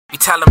You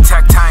tell them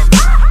tech time.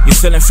 You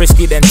feeling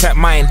frisky, then tech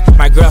mine.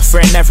 My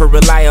girlfriend never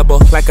reliable,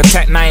 like a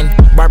Tech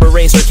 9. Barber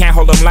razor can't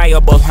hold them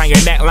liable on your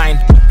neckline.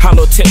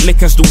 Hollow tip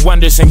lickings do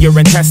wonders in your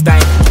intestine.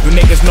 You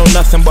niggas know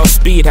nothing about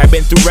speed, I've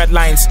been through red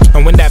lines.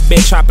 And when that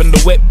bitch hop in the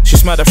whip, she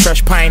smelled a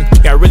fresh pine.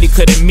 Y'all really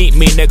couldn't meet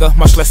me, nigga,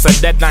 much less a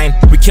deadline.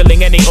 We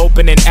killing any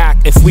opening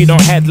act if we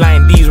don't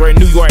headline. These were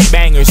New York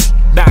bangers.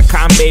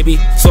 .com baby,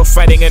 so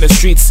fighting in the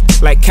streets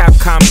like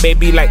Capcom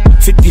baby, like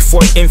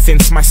 54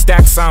 infants. My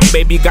stacks on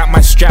baby, got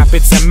my strap,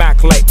 it's a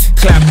Mac light.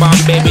 Clap on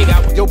baby.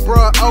 Yo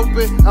bro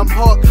open, I'm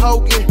Hulk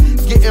Hogan.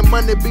 Getting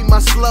money be my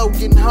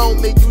slogan,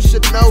 homie, you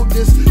should know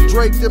this.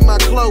 Draped in my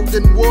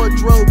clothing,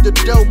 wardrobe the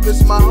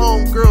dopest. My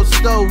homegirl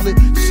stole it,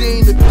 she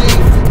ain't a thief.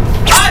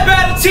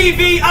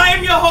 Ibattletv, I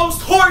am your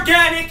host,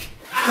 Organic.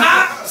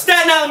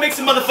 Staten Island, make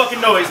some motherfucking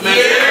noise, man.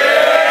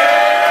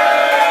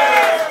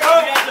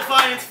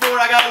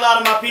 I got a lot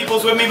of my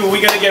peoples with me, but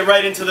we gotta get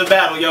right into the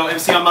battle. Yo,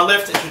 MC on my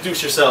left,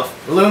 introduce yourself.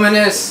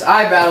 Luminous,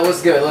 Ibattle,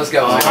 what's good? Let's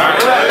go.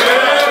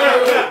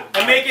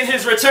 And making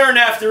his return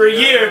after a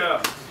year.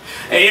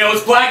 Hey, yo,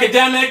 it's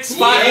Blackademics,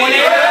 518.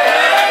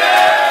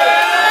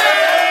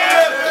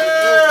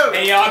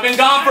 Hey, yo, I've been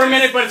gone for a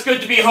minute, but it's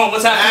good to be home.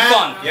 Let's have some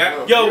fun.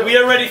 Yo, we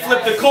already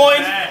flipped the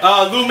coin.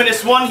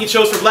 Luminous won. He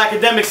chose for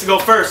Blackademics to go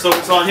first, so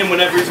it's on him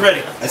whenever he's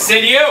ready. I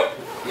say to you.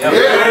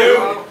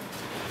 Yep.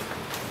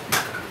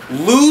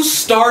 Lou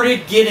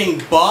started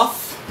getting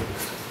buff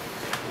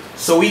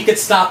so he could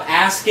stop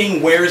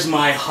asking, where's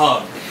my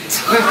hug?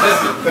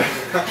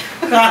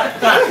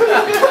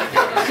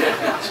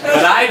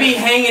 But I be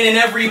hanging in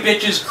every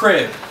bitch's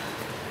crib.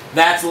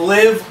 That's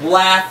live,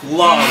 laugh,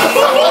 love.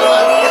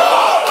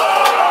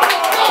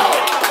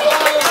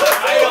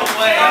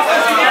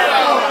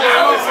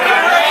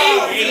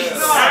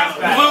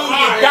 Lou,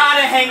 you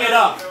gotta hang it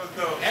up.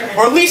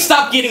 Or at least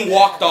stop getting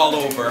walked all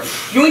over.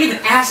 You ain't even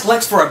asked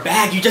Lex for a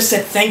bag, you just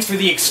said thanks for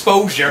the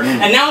exposure.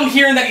 And now I'm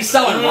hearing that he's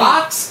selling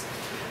rocks?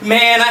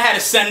 Man, I had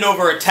to send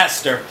over a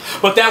tester.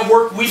 But that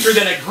worked weaker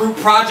than a group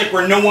project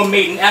where no one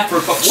made an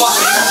effort, but fuck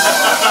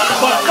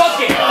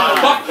it.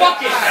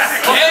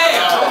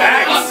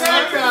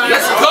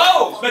 Let's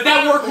go! But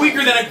that worked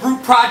weaker than a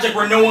group project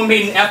where no one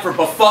made an effort,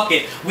 but fuck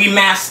it. We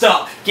masked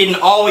up, getting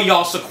all of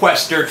y'all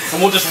sequestered,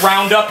 and we'll just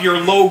round up your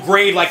low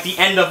grade like the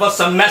end of a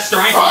semester.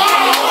 I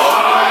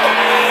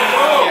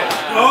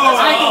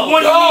ain't the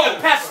one you need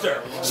to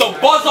pester. So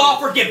buzz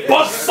off or get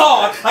buzz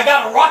sawed. I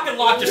got a rocket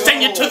launcher,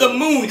 send you to the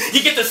moon.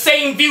 You get the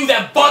same view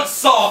that Buzz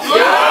saw.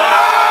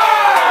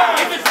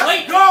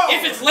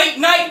 If it's late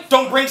night,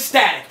 don't bring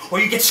static, or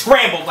you get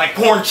scrambled like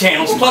porn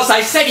channels. Plus,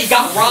 I said he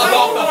got robbed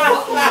off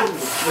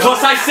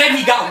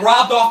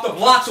the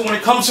block. So when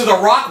it comes to the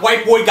rock,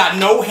 white boy got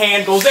no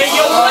handles. Hey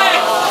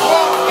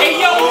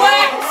yo,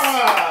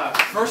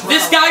 Lex!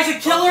 This guy's a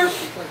killer.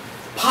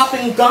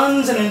 Popping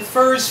guns and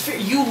infers fear.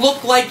 You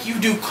look like you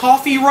do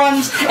coffee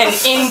runs. An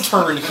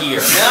intern here.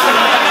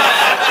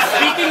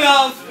 Speaking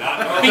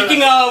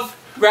of,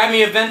 grab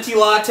me a venti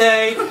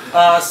latte,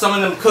 some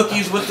of them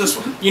cookies with this.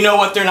 You know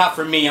what? They're not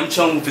for me. I'm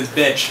chilling with his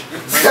bitch.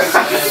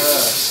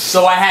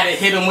 So I had to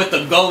hit him with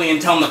the gully and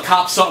tell him to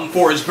cop something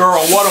for his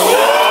girl. What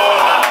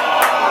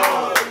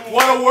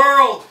a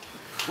world.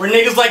 Where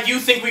niggas like you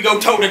think we go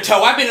toe to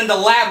toe. I've been in the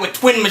lab with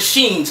twin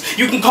machines.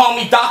 You can call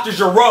me Dr.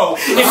 Giro.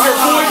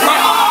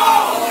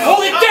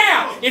 Hold it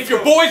down! If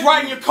your boy's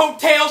riding your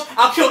coattails,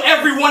 I'll kill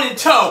everyone in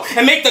tow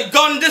and make the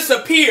gun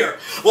disappear.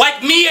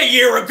 Like me a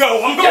year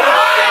ago. I'm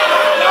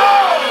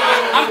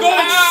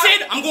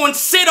going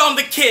sit on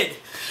the kid.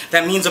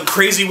 That means I'm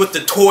crazy with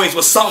the toys,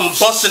 with something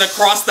busting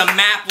across the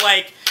map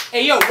like,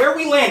 hey yo, where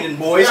we landing,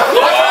 boys? I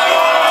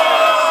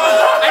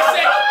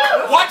said,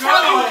 watch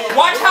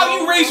how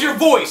you raise your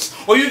voice,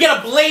 or you get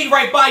a blade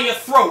right by your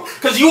throat,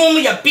 cause you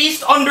only a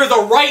beast under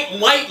the right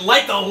light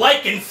like a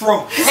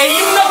lycanthrope. Hey,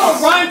 you know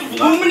what rhymes with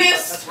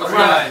Luminous?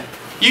 Right.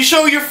 You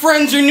show your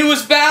friends your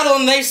newest battle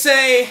and they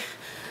say,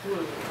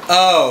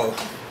 oh,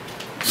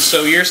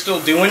 so you're still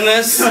doing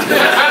this?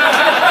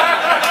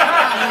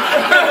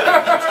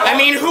 I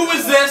mean, who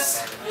is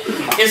this?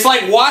 It's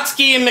like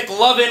Watsky and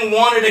McLovin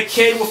wanted a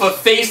kid with a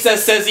face that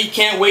says he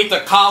can't wait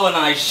to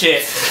colonize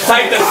shit.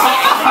 Type to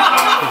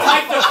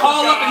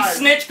call up and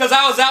snitch because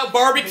I was out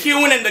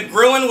barbecuing and the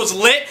grilling was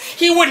lit.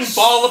 He wouldn't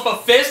ball up a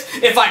fist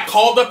if I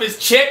called up his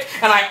chick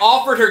and I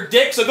offered her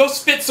dick, so go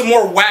spit some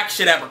more whack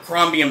shit,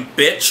 Abercrombie and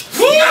bitch.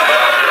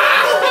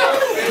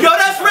 Yo,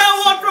 that's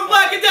round one from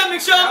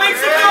Blackademics, y'all. Make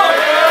some noise.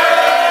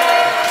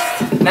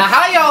 Now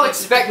how y'all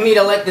expect me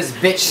to let this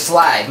bitch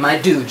slide? My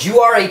dude, you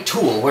are a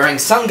tool wearing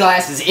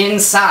sunglasses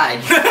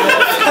inside.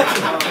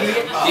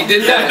 You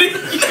did that.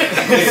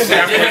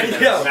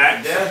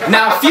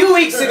 Now a few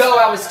weeks ago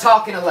I was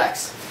talking to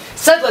Lex.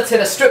 Said let's hit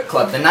a strip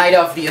club the night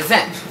of the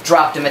event.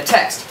 Dropped him a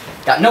text.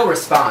 Got no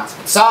response.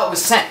 Saw it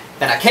was sent.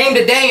 Then I came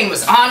today and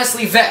was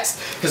honestly vexed.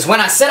 Cause when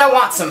I said I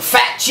want some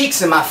fat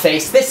cheeks in my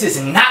face, this is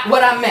not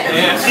what I meant.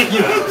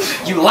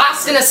 You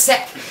lost in a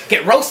sec.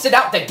 get roasted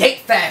out the gate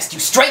fast. You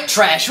straight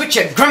trash with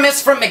your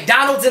grimace from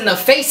McDonald's in the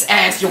face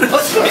ass. You'll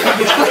place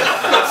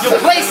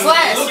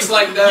last. Looks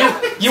like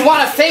that. You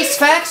want to face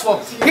facts?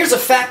 Well, here's a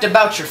fact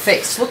about your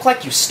face. Look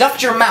like you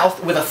stuffed your mouth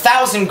with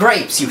 1,000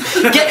 grapes. You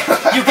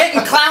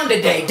getting clowned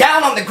today,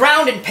 down on the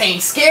ground in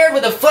pain, scared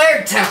with a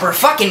flared temper.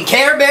 Fucking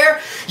Care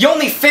Bear. You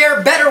only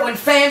fare better when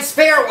fans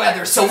fair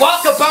weather. So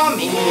walk up on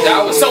me.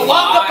 So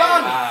walk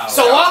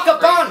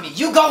up on me.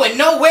 You going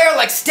nowhere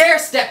like stair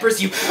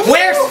steppers. You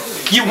wear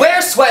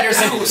sweaters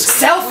and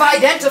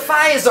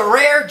self-identify as a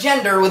rare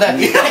gender with a.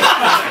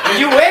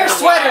 You wear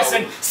sweaters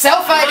and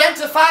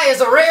self-identify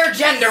as a rare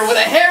gender with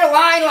a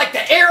hairline like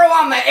the arrow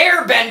on the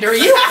airbender.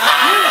 You.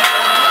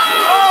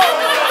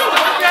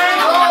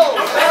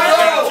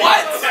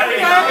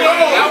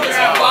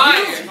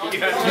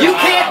 You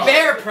can't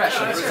bear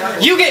pressure.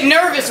 You get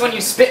nervous when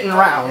you spitting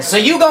round, so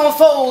you gon'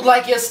 fold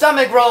like your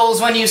stomach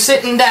rolls when you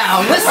sitting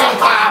down.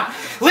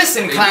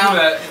 Listen, clown,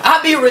 I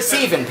be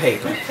receiving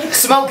paper.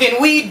 Smoking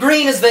weed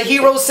green as the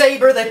hero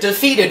saber that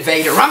defeated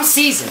Vader. I'm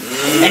seasoned,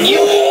 and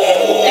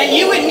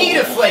you in need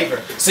of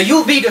flavor. So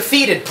you'll be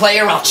defeated,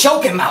 player. I'll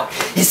choke him out.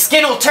 His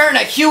skin'll turn a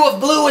hue of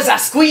blue as I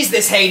squeeze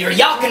this hater.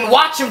 Y'all can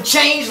watch him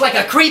change like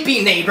a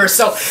creepy neighbor.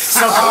 So that's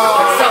crazy.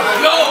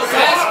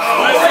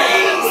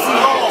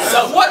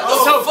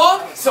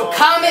 So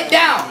calm it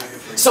down.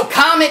 So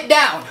calm it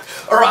down.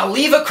 Or I'll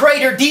leave a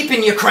crater deep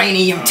in your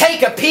cranium.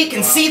 Take a peek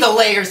and see the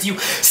layers. You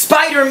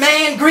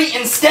Spider-Man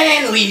greeting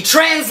Stan Lee.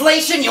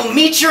 Translation, you'll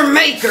meet your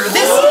maker.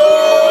 This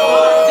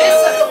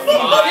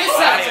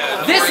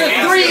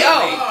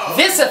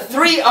a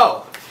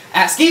 3-0.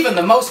 Ask even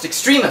the most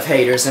extreme of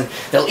haters, and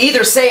they'll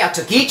either say I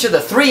took each of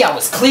the 3, I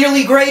was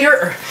clearly greater,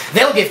 or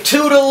they'll give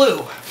 2 to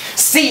Lou.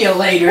 See you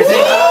later.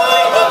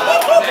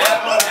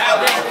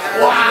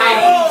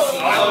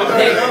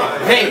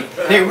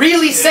 They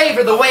really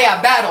savor the way I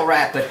battle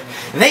rap, but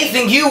they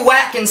think you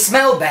whack and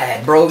smell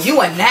bad, bro.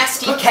 You a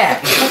nasty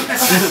cat.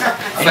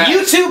 And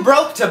you too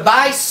broke to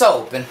buy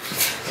soap, and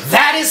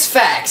that is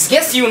facts.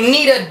 Guess you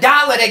need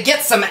 $1 to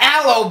get some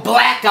aloe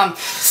black. I'm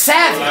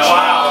savage.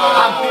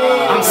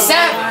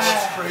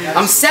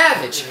 I'm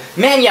savage.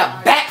 Man,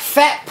 ya back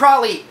fat,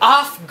 probably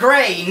off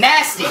gray.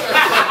 Nasty.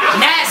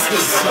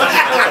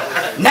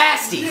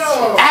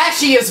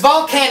 Ashy as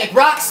volcanic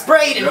rock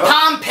sprayed in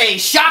Pompeii.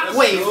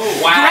 Shockwave.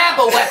 Grab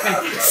a weapon.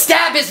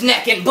 Stab his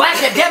neck and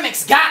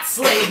Blackademics got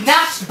slayed.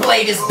 Notched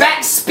blade. His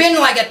back spin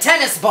like a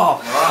tennis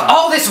ball.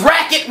 All this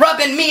racket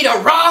rubbing me the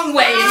wrong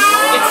way.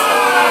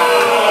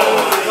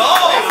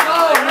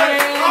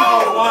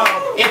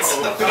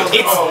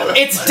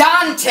 It's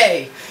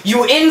Dante.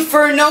 You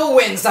inferno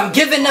wins. I'm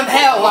giving them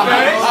hell.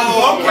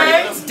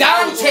 It's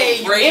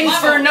Dante. You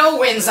inferno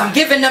wins. I'm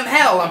giving them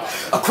hell. I'm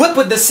equipped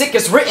with the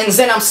sickest writtens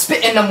and I'm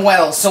spitting them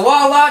well. So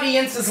all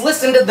audiences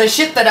listen to the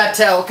shit that I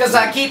tell, cause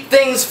I keep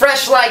things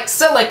fresh like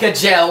silica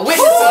gel.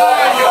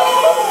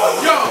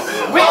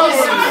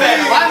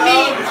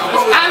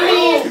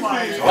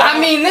 I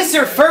mean, this is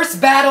your first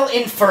battle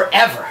in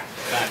forever.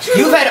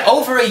 You've had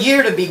over a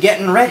year to be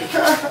getting ready,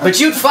 but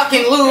you'd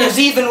fucking lose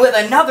even with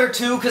another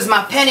 2 cause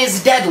my pen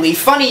is deadly.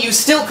 Funny you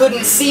still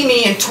couldn't see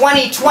me in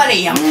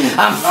 2020. I'm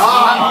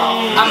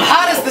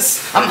hot as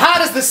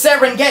the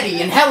Serengeti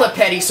and hella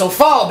petty, so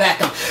fall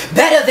back. I'm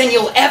better than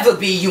you'll ever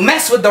be. You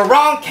mess with the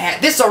wrong cat.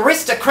 This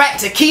aristocrat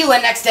tequila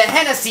next to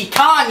Hennessy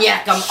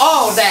cognac. I'm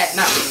all that.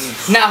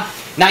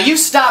 Now you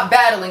stop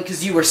battling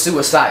cause you were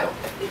suicidal.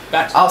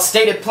 I'll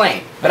state it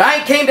plain, but I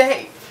ain't came to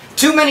hate.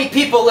 Too many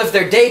people live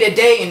their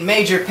day-to-day in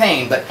major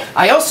pain, but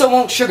I also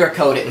won't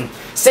sugarcoat it and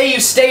say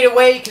you stayed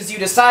away because you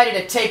decided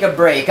to take a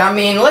break. I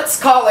mean, let's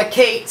call a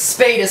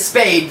spade a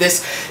spade.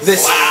 This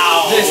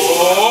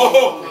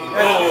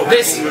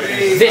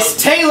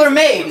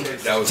tailor-made.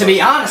 To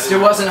be honest, it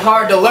wasn't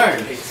hard to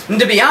learn.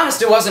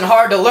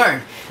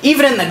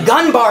 Even in the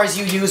gun bars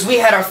you use, we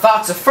had our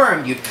thoughts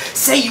affirmed. You'd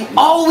say you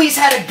always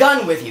had a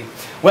gun with you,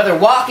 whether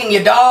walking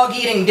your dog,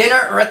 eating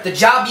dinner, or at the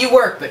job you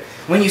work. But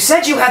when you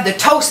said you had the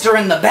toaster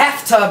in the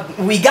bathtub,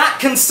 we got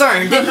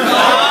concerned. That's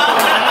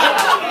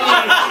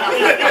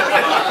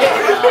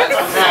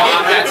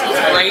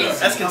crazy.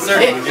 That's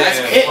concerning.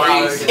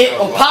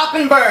 It'll pop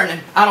and burn.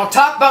 And I don't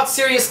talk about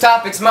serious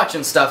topics much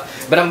and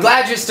stuff, but I'm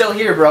glad you're still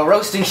here, bro.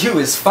 Roasting you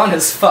is fun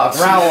as fuck.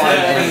 Round one.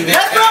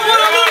 That's not what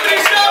I'm looking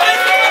for.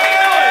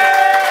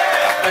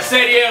 I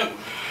say to you,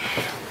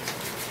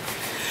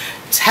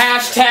 it's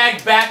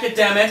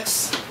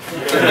 #Blackademics.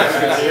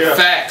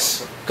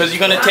 Facts. Because you're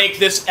going to take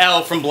this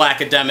L from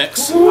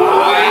Blackademics.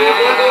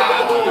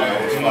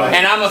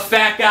 And I'm a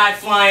fat guy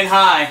flying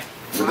high.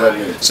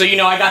 So you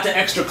know I got the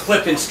extra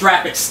clip and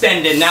strap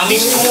extended. Now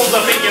these tools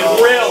up in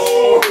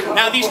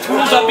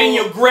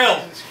your grill.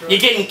 You're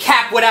getting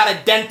capped without a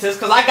dentist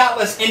because I got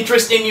less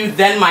interest in you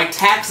than my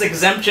tax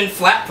exemption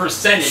flat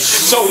percentage.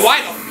 So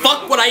why the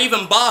fuck would I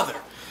even bother?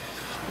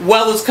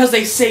 Well, it's because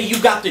they say you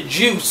got the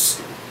juice,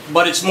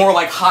 but it's more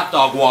like hot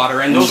dog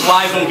water, and those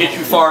lies won't get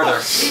you farther.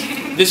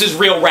 This is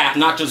real rap,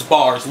 not just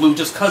bars, Lou.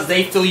 Just because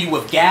they fill you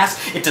with gas,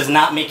 it does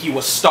not make you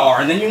a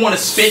star. And then you want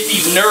to spit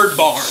these nerd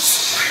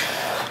bars.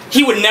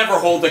 he would never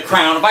hold the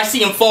crown. If I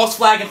see him false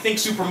flag and think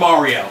Super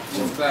Mario.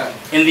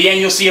 In the end,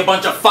 you'll see a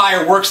bunch of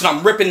fireworks and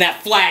I'm ripping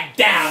that flag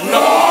down.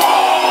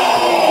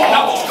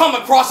 Knuckles come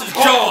across his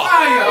jaw.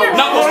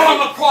 Knuckles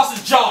come across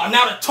his jaw.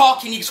 Now to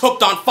talk, he's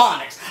hooked on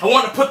phonics. I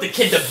wanted to put the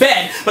kid to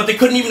bed, but they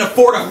couldn't even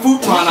afford a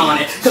futon on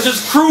it because his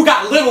crew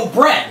got little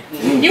bread.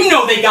 You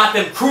know they got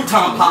them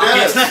crouton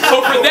pockets.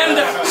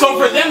 So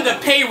for them to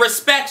pay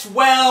respects,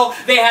 well,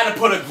 they had to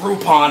put a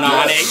Groupon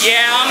on it.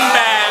 Yeah, I'm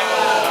back.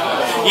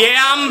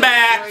 Yeah, I'm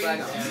back.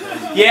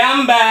 Yeah,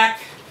 I'm back.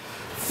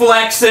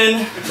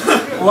 Flexing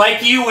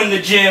like you in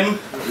the gym.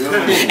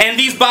 And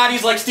these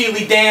bodies like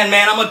Steely Dan,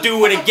 man, I'm gonna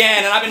do it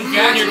again. And I've been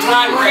viewing your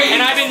time.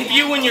 And I've been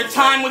viewing your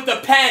time with the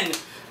pen.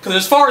 Because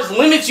as far as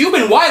limits, you've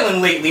been wildin'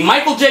 lately.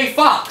 Michael J.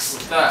 Fox.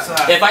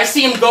 If I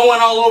see him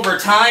going all over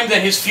time,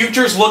 then his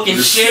future's looking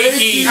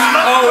shaky.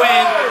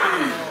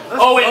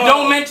 Oh, and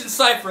don't mention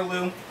Cypher,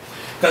 Lou.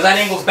 Because that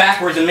angle's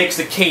backwards and makes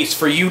the case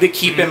for you to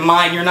keep in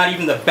mind you're not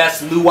even the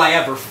best Lou I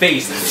ever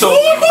faced. So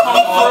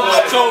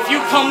if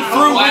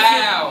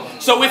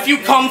you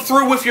come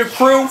through with your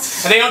crew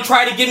and they don't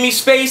try to give me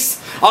space,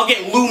 I'll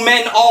get Lou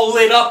men all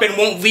lit up and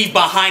won't leave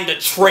behind a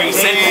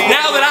trace. And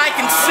now that I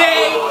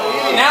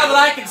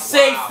can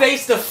say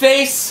face to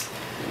face,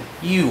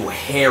 you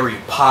Harry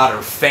Potter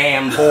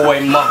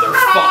fanboy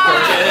motherfucker.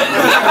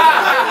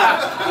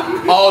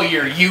 All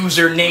your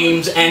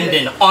usernames end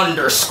in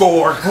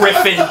underscore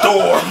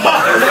Gryffindor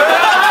motherfucker.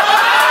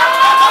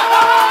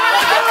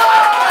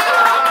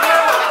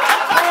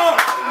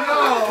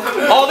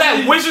 All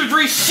that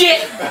wizardry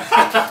shit.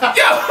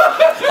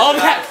 All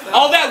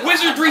that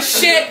wizardry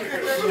shit.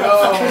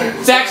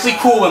 It's actually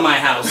cool in my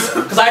house.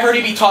 Because I heard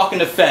he be talking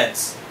to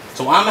feds.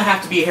 So I'm gonna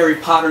have to be Harry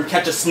Potter and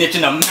catch a snitch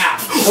in the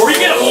mouth. Or you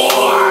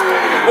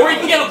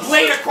can get a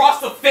blade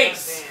across the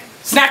face.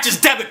 Snatch his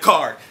debit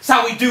card. That's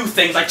how we do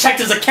things. I checked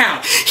his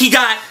account. He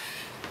got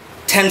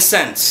 10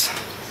 cents.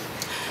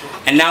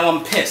 And now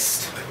I'm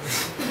pissed.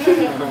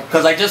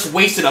 Because I just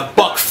wasted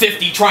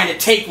 $1.50 trying to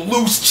take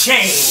loose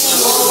change.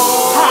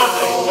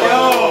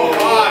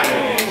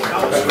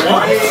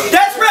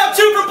 That's round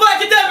 2 for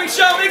Blackademics,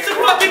 show. Make some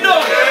fucking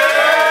noise.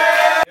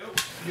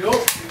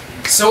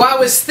 So I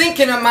was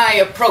thinking of my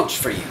approach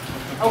for you.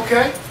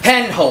 Okay.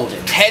 Pen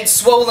holding, head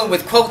swollen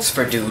with quotes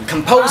for dude,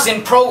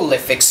 composing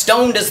prolific,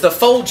 stoned as the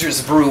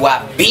Folgers brew,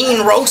 I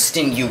bean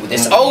roasting you,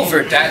 this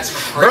over. That's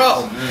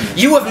Bro,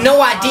 you have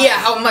no idea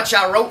how much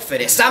I wrote for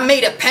this. I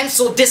made a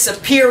pencil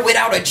disappear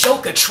without a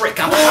joker trick.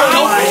 I'm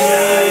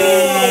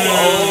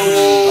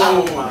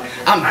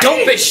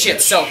dope as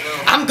shit, so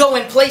I'm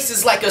going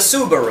places like a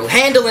Subaru,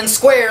 handling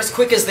squares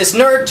quick as this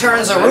nerd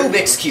turns a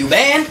Rubik's Cube,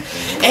 and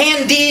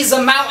Andes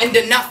amounting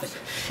to nothing.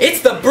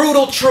 It's the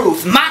brutal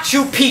truth.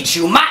 Machu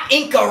Picchu, my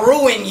Inca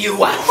ruin you.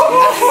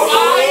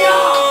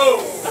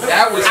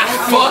 That was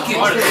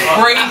fucking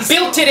crazy. I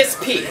built to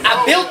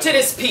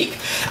this peak.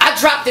 I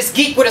dropped this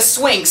geek with a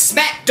swing,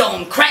 smack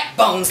dome, crack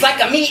bones like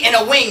a meat in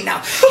a wing.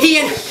 Now he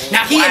in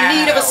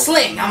need of a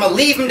sling. I'ma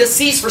leave him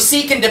deceased for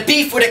seeking to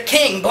beef with a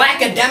king.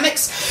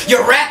 Blackademics,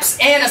 your rap's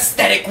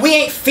anesthetic. We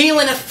ain't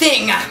feeling a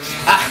thing.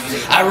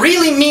 I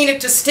really mean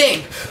it to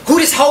sting. Who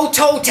this hoe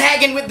toe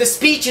tagging with the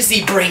speeches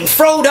he bring?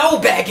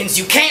 Frodo Baggins,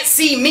 you can't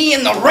see me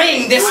in the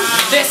ring. This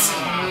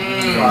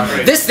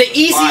the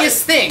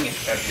easiest thing.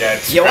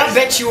 Yo, I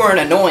bet you are an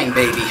annoying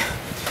baby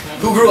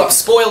who grew up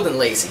spoiled and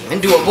lazy,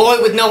 into a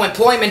boy with no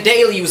employment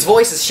daily whose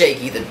voice is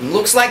shaky, that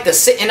looks like the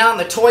sitting on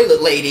the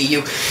toilet lady.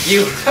 You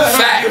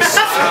facts.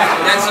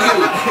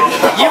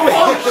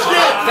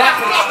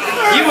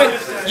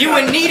 That's you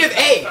in need of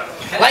aid.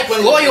 Like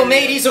when loyal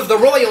mateys of the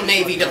Royal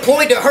Navy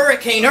deployed to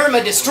Hurricane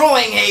Irma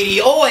destroying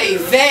Haiti. Oy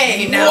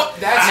vey.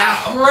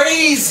 That's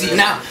crazy.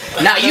 Now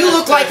you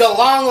look like a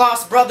long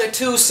lost brother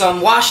to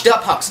some washed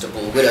up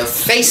Huxtable with a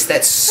face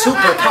that's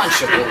super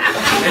punchable.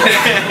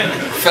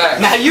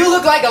 Now you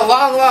look like a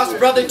long lost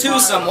brother to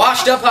some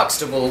washed up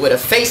Huxtable with a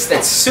face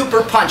that's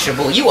super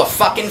punchable. You a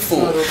fucking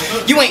fool.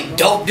 You ain't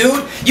dope,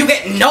 dude. You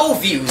get no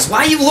views.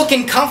 Why you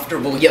looking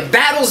comfortable? Your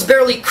battles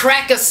barely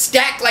crack a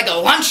stack like a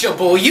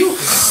Lunchable. You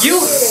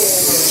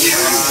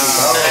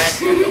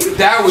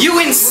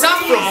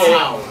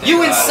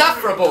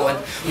insufferable and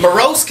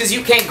morose cause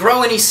you can't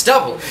grow any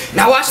stubble.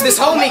 Now watch this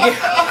homie get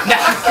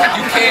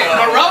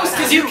morose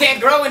cause you can't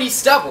grow any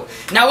stubble.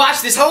 Now watch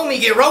this homie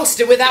get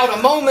roasted without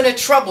a moment of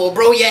trouble.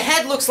 Bro, your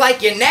head looks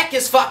like your neck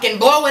is fucking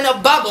blowing a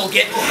bubble.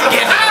 Man,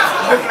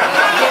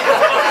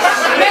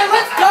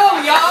 let's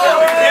go,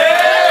 y'all.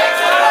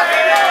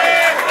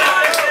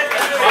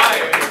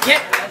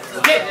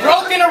 Get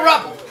broken or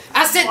rubble.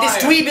 I said this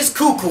dweeb is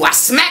cuckoo. I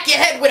smack your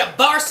head with a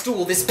bar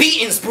stool. This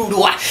beating's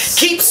brutal. I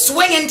keep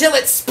swinging till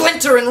it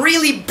splinter and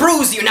really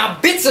bruise you. Now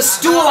bits of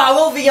stool all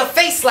over your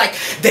face like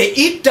they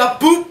eat the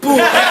boo boo.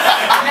 That's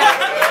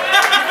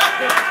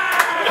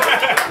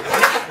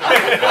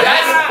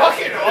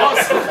fucking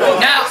awesome.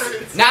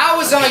 Now I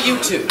was on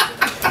YouTube.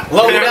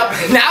 Loaded up.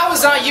 Now I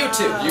was on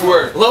YouTube. You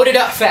were. Loaded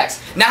up facts.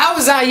 Now I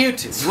was on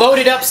YouTube.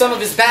 Loaded up some of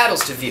his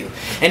battles to view.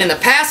 And in the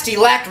past he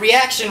lacked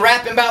reaction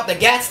rapping about the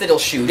gats that he'll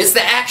shoot. It's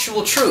the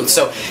actual truth.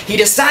 So he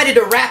decided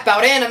to rap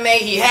about anime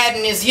he had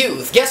in his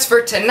youth. Guess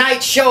for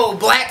tonight's show,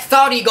 Black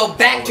thought he'd go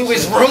back to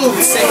his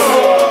roots.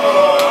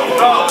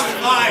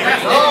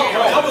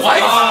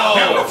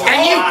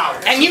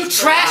 And you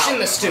trashing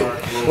the stew.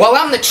 Well,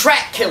 I'm the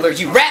track killer,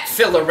 you rap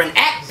filler, and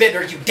act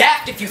bitter. You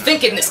daft if you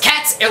thinking this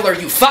cat's iller,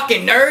 you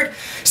fucking nerd.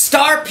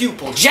 Star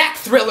pupil, jack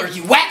thriller,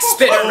 you wax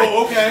spitter.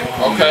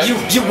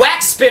 You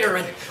wax spitter,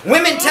 and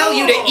women tell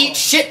you to eat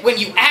shit when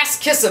you ass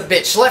kiss a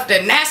bitch. Left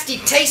a nasty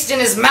taste in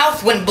his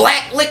mouth when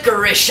black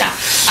licorice.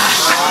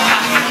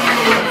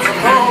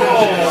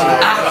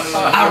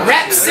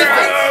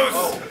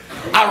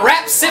 I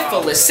rap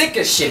syphilis, sick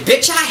as shit.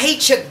 Bitch, I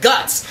hate your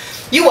guts.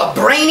 You a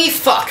brainy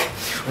fuck.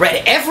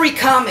 Read every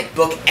comic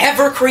book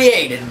ever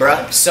created,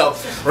 bruh. So,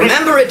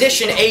 remember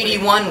edition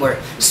 81 where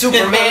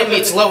Superman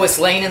meets Lois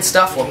Lane and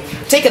stuff? Well,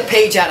 take a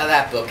page out of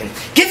that book and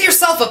give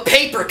yourself a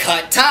paper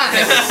cut. Time.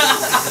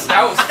 That's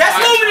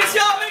Luminous,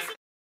 y'all.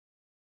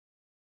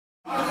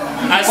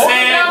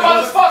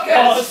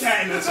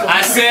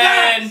 I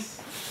said,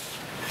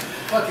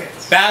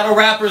 battle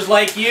rappers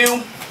like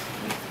you,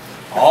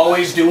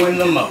 always doing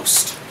the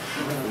most.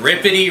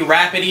 Rippity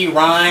rappity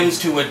rhymes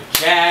to a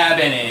jab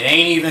and it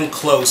ain't even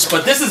close.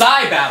 But this is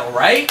Ibattle,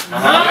 right?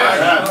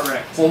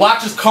 Well,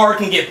 watch this card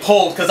can get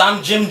pulled because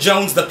I'm Jim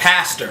Jones the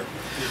pastor.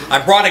 I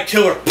brought a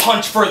killer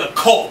punch for the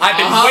cult. I've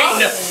been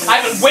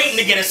waiting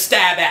to get a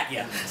stab at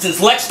you. Since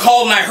Lex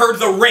called and I heard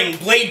the ring.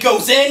 Blade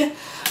goes in,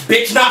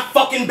 bitch not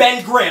fucking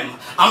Ben Grimm.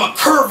 I'ma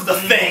curve the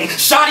thing.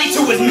 Shotty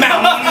to his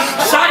mouth.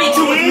 Shotty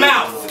to his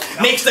mouth.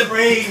 Makes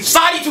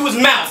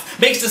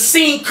the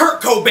scene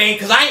Kurt Cobain,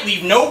 cause I ain't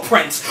leave no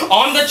prints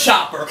on the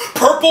chopper.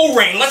 Purple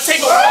Rain. Let's take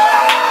a walk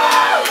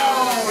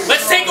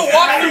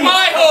through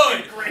my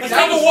hood. Let's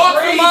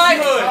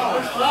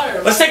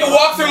take a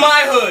walk through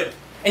my hood.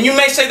 And you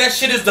may say that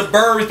shit is the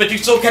birds, but you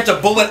still catch a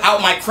bullet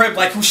out my crib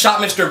like who shot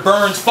Mr.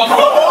 Burns. Fuck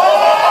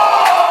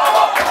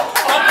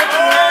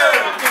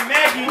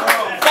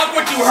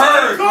what you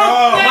heard.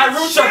 My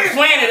roots are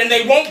planted and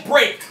they won't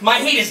break. My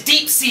hate is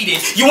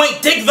deep-seated. You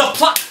ain't dig the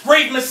plot.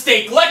 Grave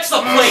mistake. Lex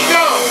a plate.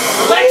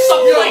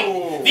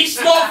 These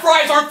small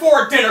fries aren't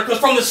for a dinner, cause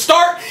from the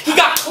start he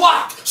got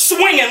clocked,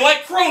 swinging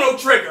like Chrono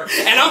Trigger,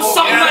 and I'm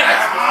something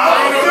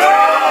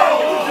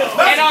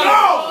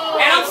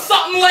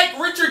like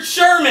Richard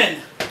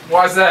Sherman.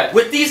 Why's that?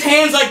 With these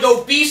hands I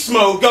go beast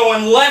mode,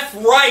 going left,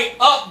 right,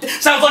 up.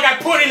 Sounds like I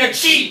put in a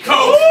cheat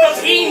code,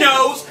 cause he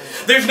knows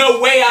there's no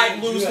way I'd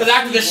lose, cause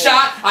after the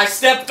shot I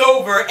stepped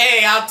over.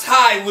 I'll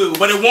tie Lou,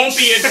 but it won't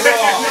be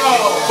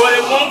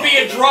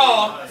a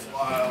draw.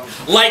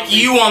 Like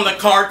you on the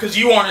card, cause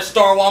you aren't a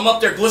star while I'm up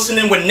there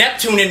glistening with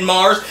Neptune and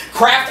Mars.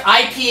 Craft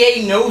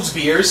IPA nose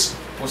beers.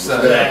 What's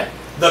that?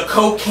 The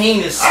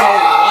cocaine is so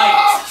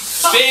white.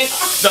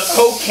 The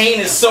cocaine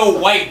is so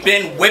white.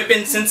 Been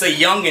whipping since a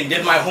youngin'.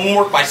 Did my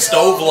homework by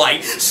stove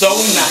light. So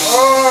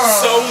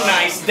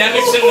nice.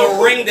 Demics in the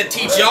ring to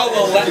teach y'all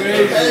a lesson.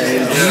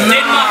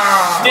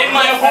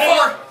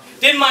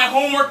 Did my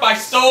homework by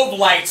stove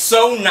light.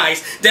 So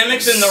nice.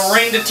 Demics in the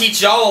ring to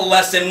teach y'all a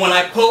lesson. When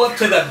I pull up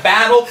to the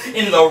battle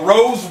in the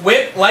rose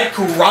whip like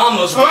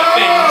Kurama's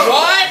whipping.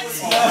 What?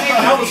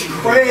 That was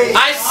crazy.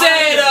 I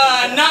said,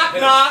 knock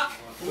knock.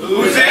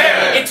 Who's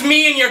there? It's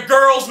me in your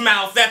girl's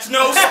mouth. That's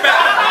no spouse.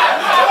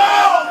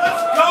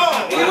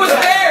 He was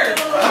there.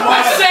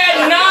 I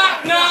said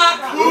knock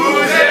knock.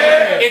 Who's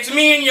there? It's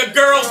me in your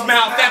girl's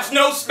mouth. That's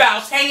no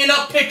spouse. Hanging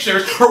up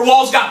pictures. Her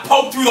walls got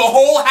poked through the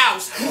whole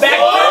house. That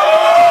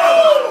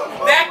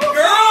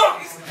girl.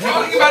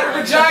 Talking about her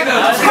vagina.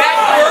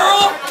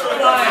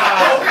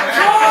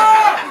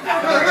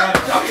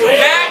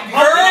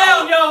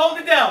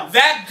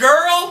 That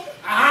girl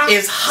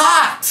is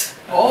hot.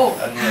 Oh,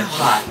 how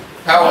hot.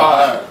 How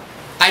hot?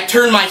 I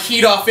turned my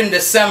heat off in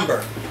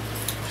December.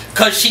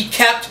 Cause she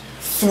kept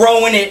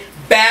throwing it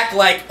back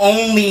like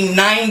only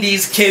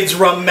 90s kids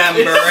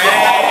remember.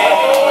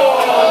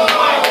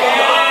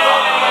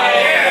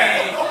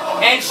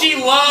 And she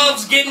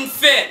loves getting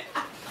fit.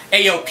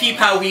 Hey yo, peep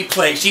how we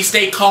play. She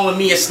stayed calling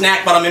me a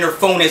snack, but I'm in her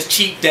phone as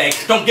cheat day.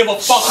 Don't give a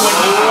fuck what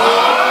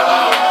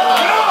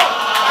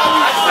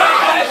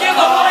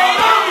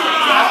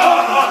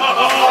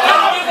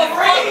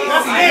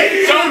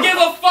Don't give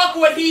a fuck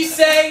what he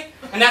say.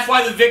 And that's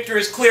why the victor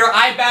is clear.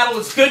 Ibattle,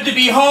 it's good to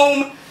be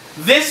home.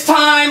 This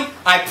time,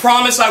 I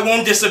promise I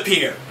won't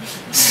disappear.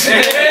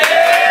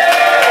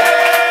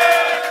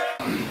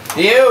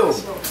 You.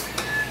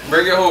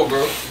 Bring it home,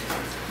 bro.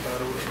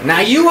 Now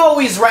you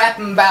always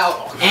rapping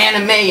about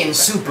anime and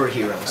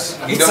superheroes.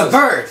 It's a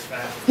bird.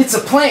 It's a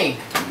plane.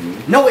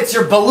 No, it's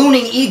your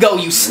ballooning ego,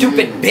 you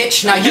stupid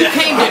bitch. Now you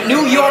came to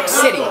New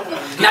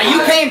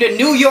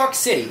York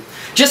City.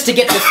 Just to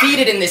get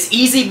defeated in this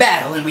easy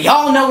battle, and we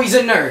all know he's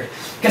a nerd.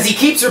 Cause he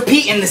keeps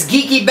repeating this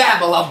geeky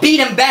babble, I'll beat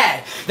him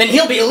bad. Then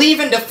he'll be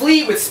leaving to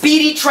flee with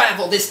speedy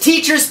travel, this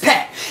teacher's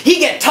pet. He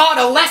get taught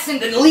a lesson,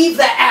 then leave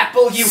the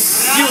apple,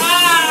 That's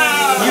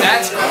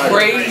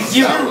crazy.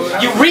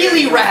 You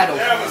really rattle.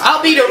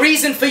 I'll be the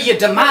reason for your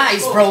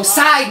demise, bro.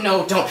 Side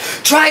note, don't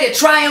try to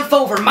triumph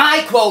over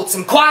my quotes.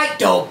 I'm quite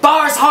dope.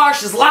 Bars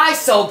harsh as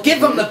Lysol. Give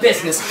them the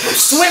business.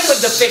 Swim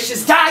with the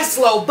fishes. Die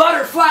slow.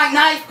 Butterfly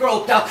knife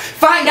groped up.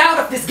 Find out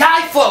if this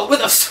guy float with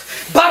a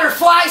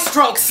butterfly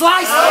stroke.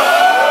 Slice.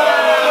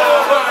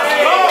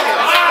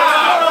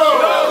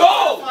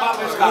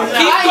 Find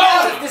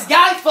out if this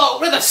guy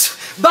float with a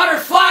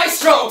butterfly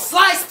stroke,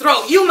 slice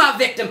throat, you my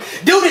victim.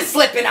 Dude is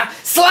slipping, I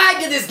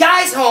slide to this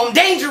guy's home.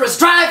 Dangerous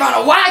drive on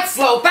a wide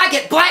slope. I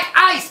get black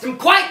iced, I'm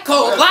quite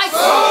cold. Lights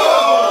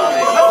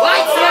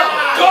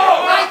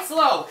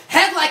slow,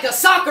 head like a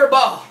soccer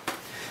ball.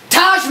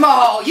 Taj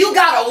Mahal, you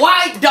got a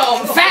wide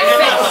dome, fat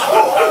face.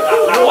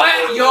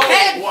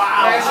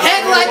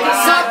 Head like a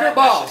soccer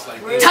ball.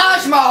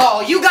 Taj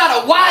Mahal, you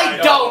got a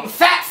wide dome,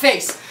 fat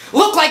face.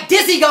 Look like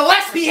Dizzy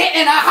Gillespie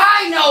hitting a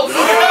high note.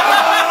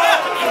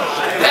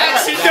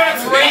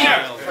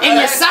 And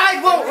your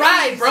side won't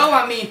ride, bro.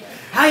 I mean,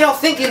 how y'all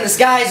thinking this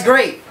guy's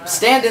great?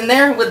 Standing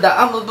there with the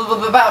I'm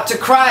about to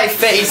cry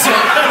face.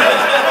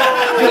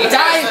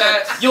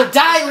 You'll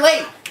die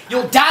late.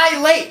 You'll die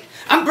late.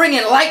 I'm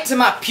bringing light to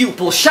my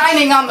pupil,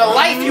 shining on the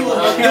life you'll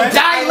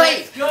die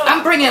late.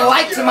 I'm bringing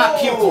light to my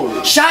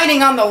pupil,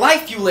 shining on the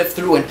life you live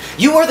through. And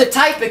you were the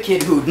type of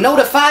kid who'd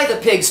notify the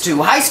pigs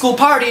to high school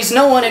parties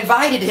no one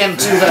invited him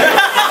to.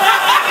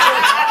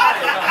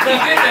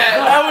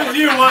 That was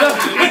you,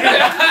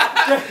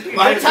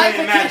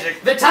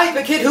 the type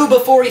of kid who,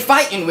 before he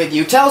fighting with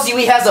you, tells you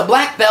he has a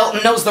black belt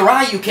and knows the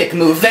Ryu kick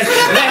move. Then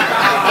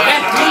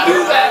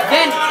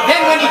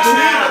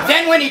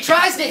when he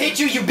tries to hit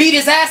you, you beat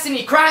his ass and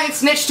he cry and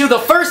snitch to the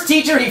first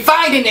teacher he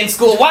finding in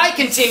school. Why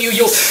continue?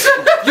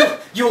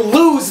 You'll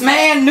lose,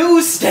 man.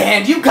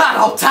 Newsstand. You got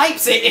all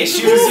types of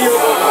issues.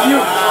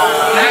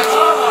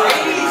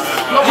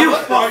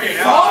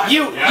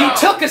 You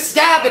took a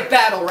stab at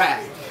battle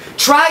rap.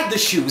 Tried the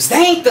shoes, they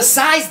ain't the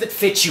size that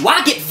fit you.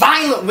 I get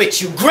violent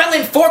with you,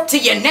 grilling fork to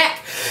your neck.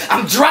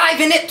 I'm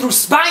driving it through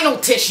spinal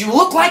tissue.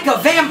 Look like a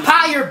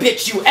vampire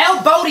bitch, you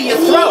elbow to your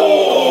throat.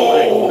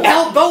 Oh.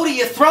 Elbow to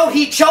your throat,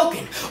 he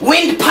choking.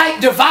 Windpipe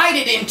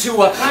divided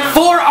into a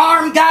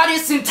four-arm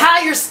goddess,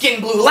 entire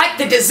skin blue, like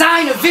the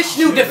design of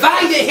Vishnu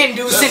divided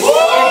Hindus.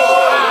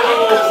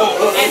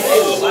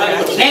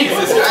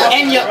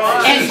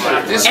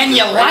 And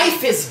your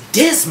life is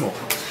dismal.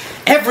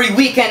 Every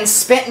weekend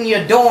spent in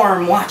your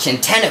dorm watching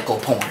tentacle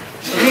porn.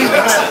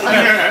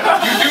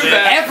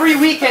 Every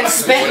weekend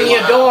spent in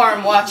your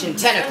dorm watching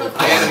tentacle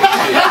porn.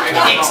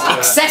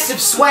 Excessive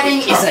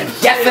sweating is a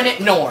definite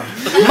norm.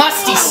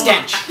 Musty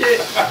stench.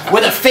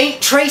 With a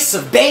faint trace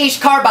of beige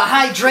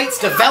carbohydrates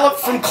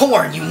developed from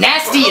corn. You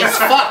nasty as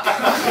fuck.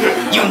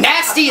 You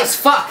nasty as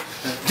fuck.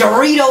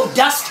 Dorito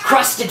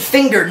dust-crusted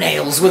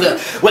fingernails with a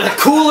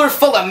cooler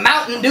full of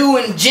Mountain Dew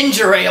and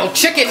ginger ale,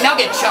 chicken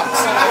nugget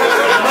chunks,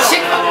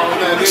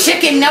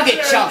 chicken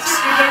nugget chunks,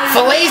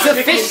 fillets of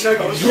fish,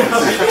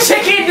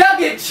 chicken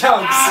nugget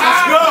chunks,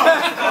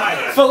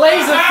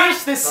 fillets of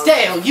fish that's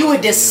stale. You a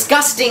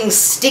disgusting,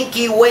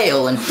 stinky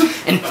whale,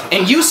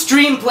 and you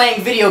stream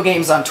playing video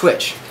games on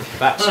Twitch.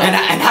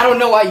 And I don't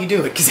know why you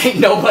do it, because ain't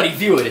nobody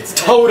view it. It's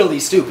totally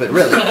stupid,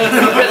 really.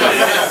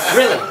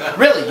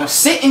 Really. You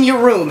sit in your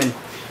room and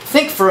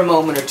think for a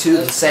moment or two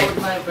and say,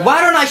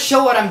 why don't I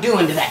show what I'm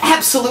doing to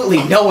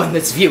absolutely no one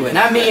that's viewing?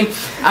 I mean,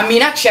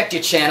 I checked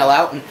your channel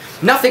out and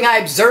nothing I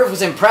observed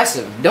was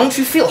impressive. Don't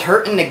you feel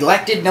hurt and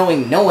neglected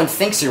knowing no one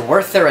thinks you're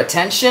worth their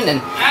attention?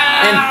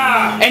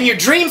 And your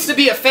dreams to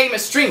be a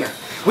famous streamer,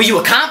 will you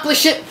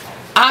accomplish it?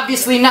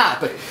 Obviously not,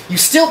 but you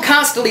still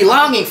constantly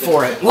longing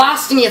for it,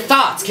 lost in your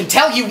thoughts, can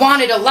tell you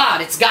want it a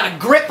lot. It's got a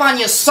grip on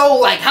your soul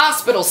like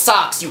hospital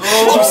socks. You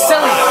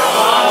silly.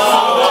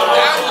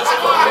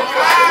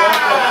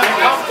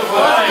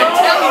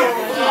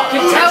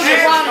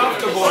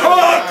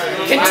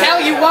 Can tell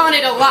you want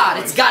it a lot.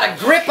 It's got a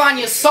grip on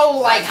your soul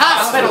like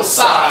hospital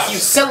socks, you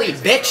silly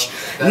bitch.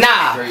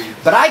 Nah,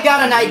 but I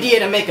got an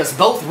idea to make us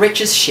both rich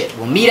as shit.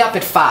 We'll meet up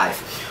at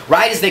 5.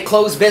 Right as they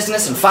close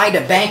business and find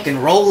a bank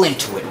and roll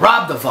into it,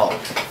 rob the vault.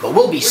 But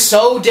we'll be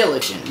so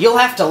diligent, you'll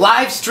have to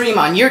live stream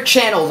on your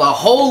channel the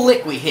whole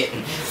lick we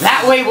hittin'.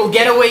 That way we'll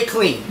get away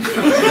clean.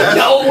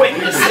 No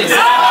witnesses.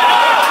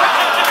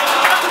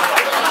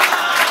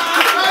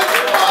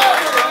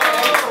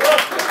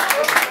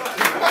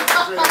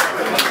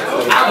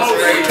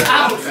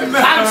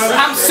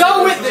 I'm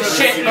so with the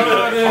shit.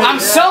 I'm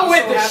so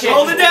with the shit.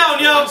 Hold it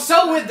down, yo. I'm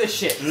so with the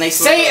shit. And they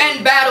say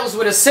end battles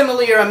with a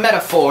simile or a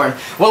metaphor. And,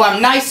 well,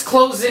 I'm nice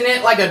closing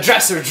it like a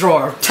dresser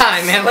drawer.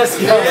 Time, man. Let's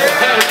go.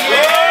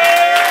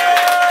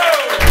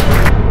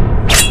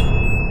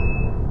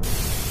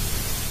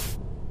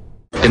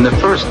 In the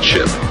first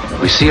ship,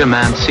 we see a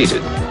man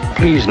seated.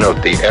 Please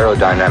note the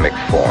aerodynamic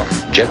form.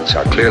 Jets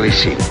are clearly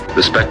seen.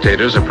 The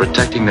spectators are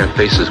protecting their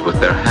faces with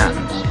their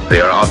hands.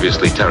 They are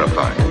obviously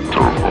terrified.